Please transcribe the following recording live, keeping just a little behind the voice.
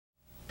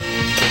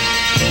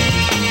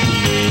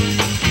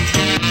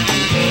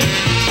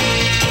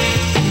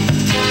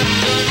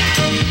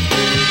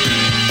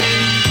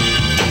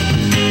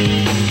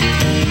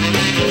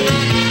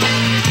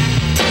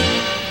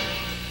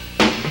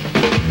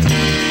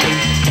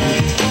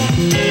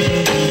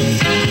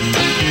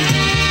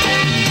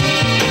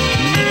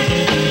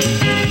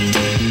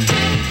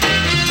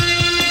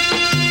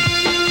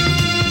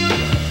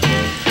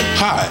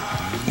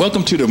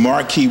Welcome to the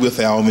Marquee with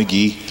Al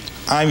McGee.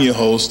 I'm your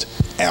host,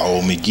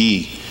 Al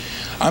McGee.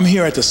 I'm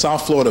here at the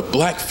South Florida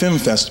Black Film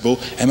Festival,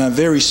 and my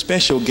very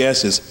special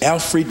guest is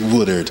Alfre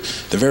Woodard,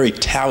 the very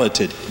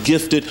talented,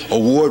 gifted,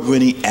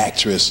 award-winning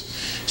actress.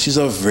 She's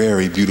a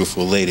very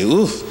beautiful lady.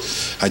 Ooh,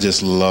 I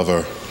just love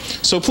her.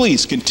 So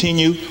please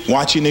continue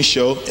watching this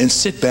show and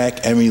sit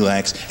back and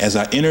relax as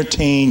I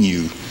entertain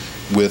you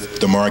with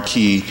the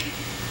Marquee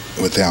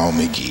with Al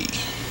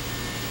McGee.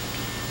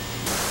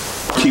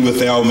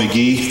 With Al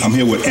McGee. I'm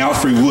here with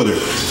Alfre Woodard,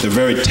 the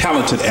very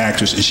talented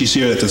actress, and she's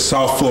here at the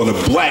South Florida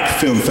Black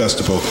Film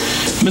Festival.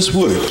 Miss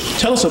Woodard,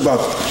 tell us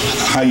about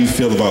how you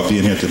feel about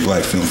being here at the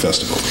Black Film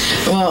Festival.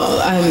 Well,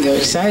 I'm very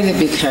excited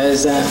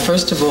because,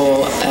 first of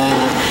all,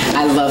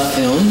 I love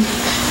film.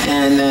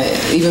 And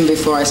even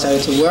before I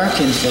started to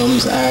work in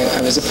films,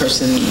 I was a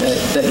person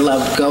that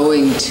loved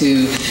going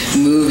to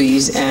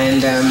movies,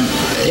 and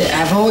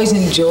I've always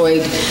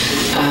enjoyed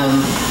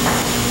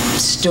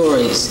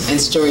stories and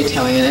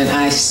storytelling, and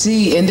I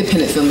see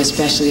independent film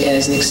especially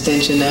as an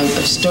extension of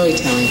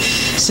storytelling.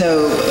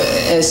 So,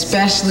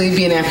 especially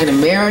being African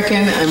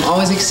American, I'm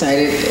always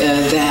excited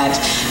that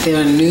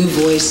there are new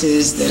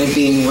voices that are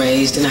being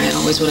raised, and I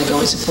always want to go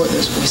and support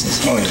those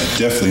voices. Oh yeah,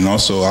 definitely, and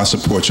also I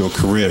support your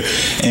career.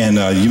 And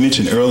you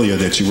mentioned earlier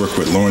that you work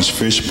with Lawrence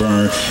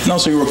Fishburne, and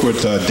also you work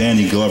with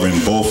Danny Glover in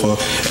Bofa,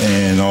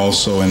 and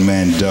also in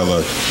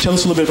Mandela. Tell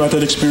us a little bit about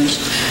that experience.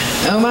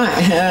 Oh my.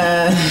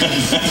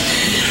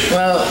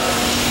 Well,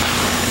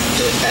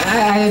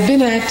 I have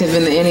been active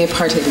in the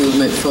anti-apartheid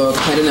movement for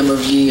quite a number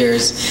of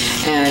years,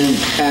 and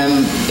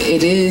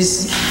it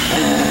is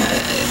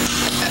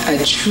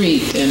a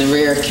treat and a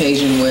rare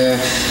occasion where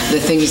the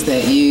things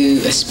that you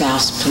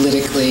espouse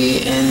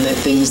politically and the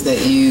things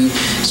that you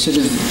sort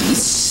of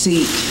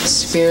seek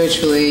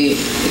spiritually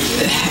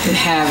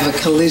have a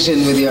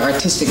collision with your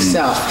artistic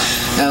self.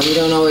 We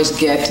don't always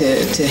get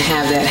to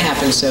have that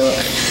happen, so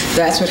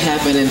that's what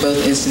happened in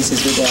both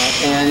instances with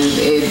that, and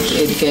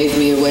it gave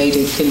me a way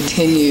to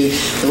continue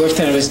the work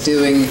that I was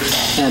doing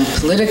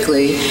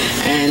politically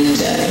and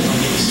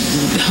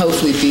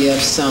hopefully be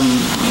of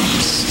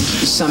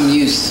some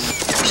use.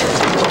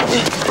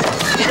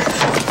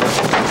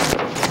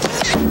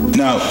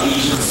 Now,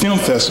 film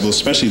festivals,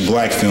 especially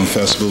black film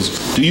festivals,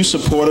 do you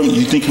support them?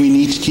 You think we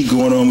need to keep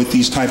going on with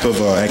these type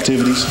of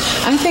activities?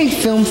 I think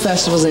film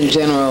festivals in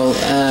general,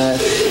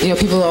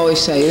 people always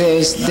say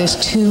there's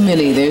too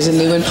many. There's a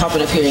new one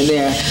popping up here and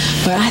there.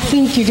 But I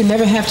think you can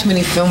never have too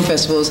many film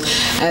festivals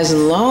as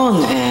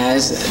long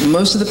as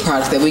most of the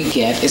product that we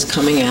get is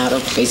coming out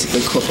of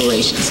basically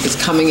corporations. It's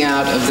coming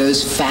out of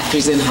those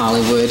factories in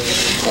Hollywood,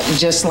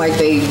 just like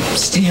they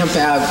stamp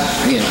out,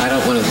 I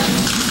don't want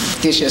to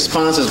dish your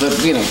sponsors, but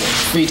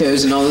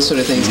Fritos and all those sort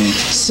of things.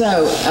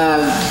 So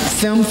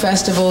film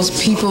festivals,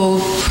 people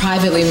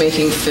privately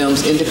making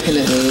films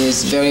independently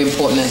is very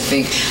important. I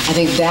think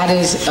that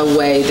is a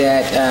way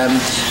that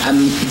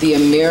the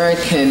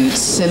American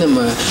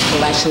cinema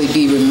will actually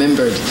be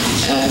remembered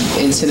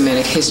in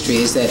cinematic history,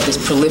 is that this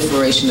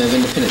proliferation of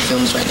independent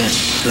films right now.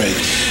 Great.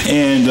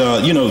 And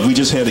we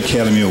just had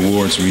Academy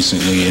Awards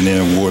recently, and they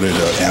awarded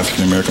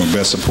African American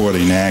Best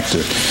Supporting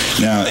Actor.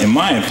 Now, in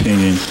my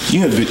opinion,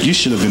 you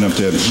should have been up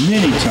there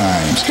many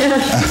times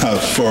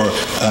for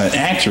an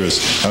actress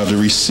to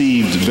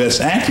receive the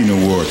Best Acting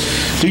Award.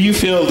 Do you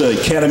feel the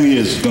Academy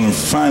is going to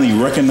finally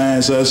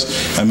recognize us?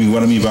 I mean,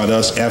 what I mean by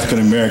us, African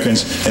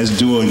Americans, as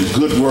doing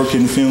good work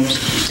in films?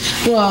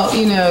 Well,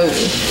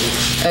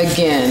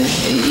 again,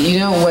 you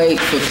don't wait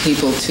for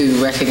people to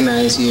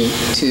recognize you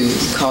to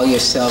call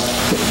yourself,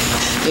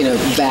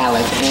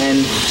 valid.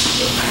 And,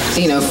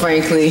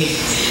 frankly,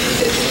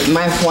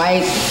 my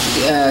white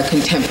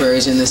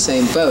contemporaries in the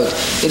same boat.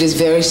 It is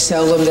very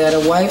seldom that a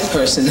white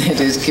person that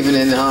is given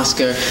an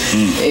Oscar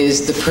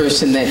is the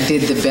person that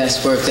did the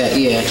best work that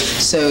year.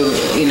 So,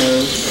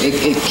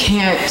 it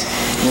can't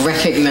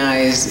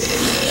recognize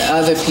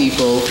other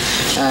people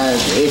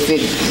if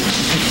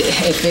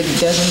it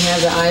doesn't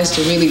have the eyes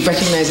to really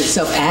recognize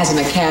itself as an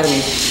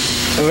academy,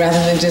 rather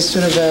than just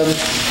sort of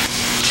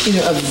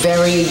a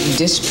very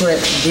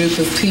disparate group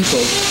of people.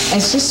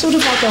 It's just sort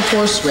of like a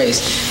horse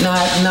race. Not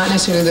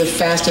necessarily the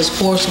fastest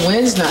horse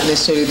wins, not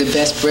necessarily the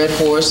best bred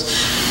horse.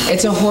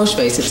 It's a horse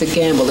race, it's a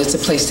gamble, it's a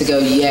place to go,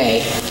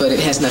 yay, but it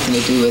has nothing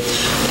to do with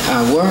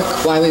work,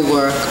 why we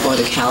work, or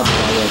the caliber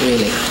of it,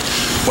 really.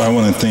 Well, I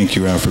want to thank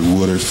you, Alfre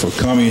Woodard, for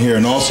coming here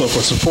and also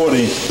for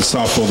supporting the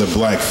South Florida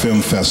Black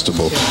Film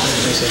Festival.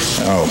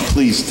 Oh,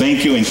 please,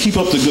 thank you, and keep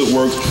up the good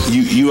work.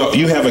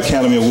 You have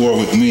Academy Award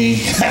with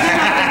me.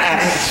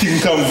 You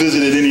can come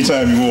visit it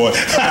anytime you want.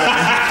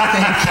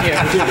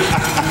 Thank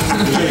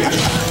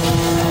you.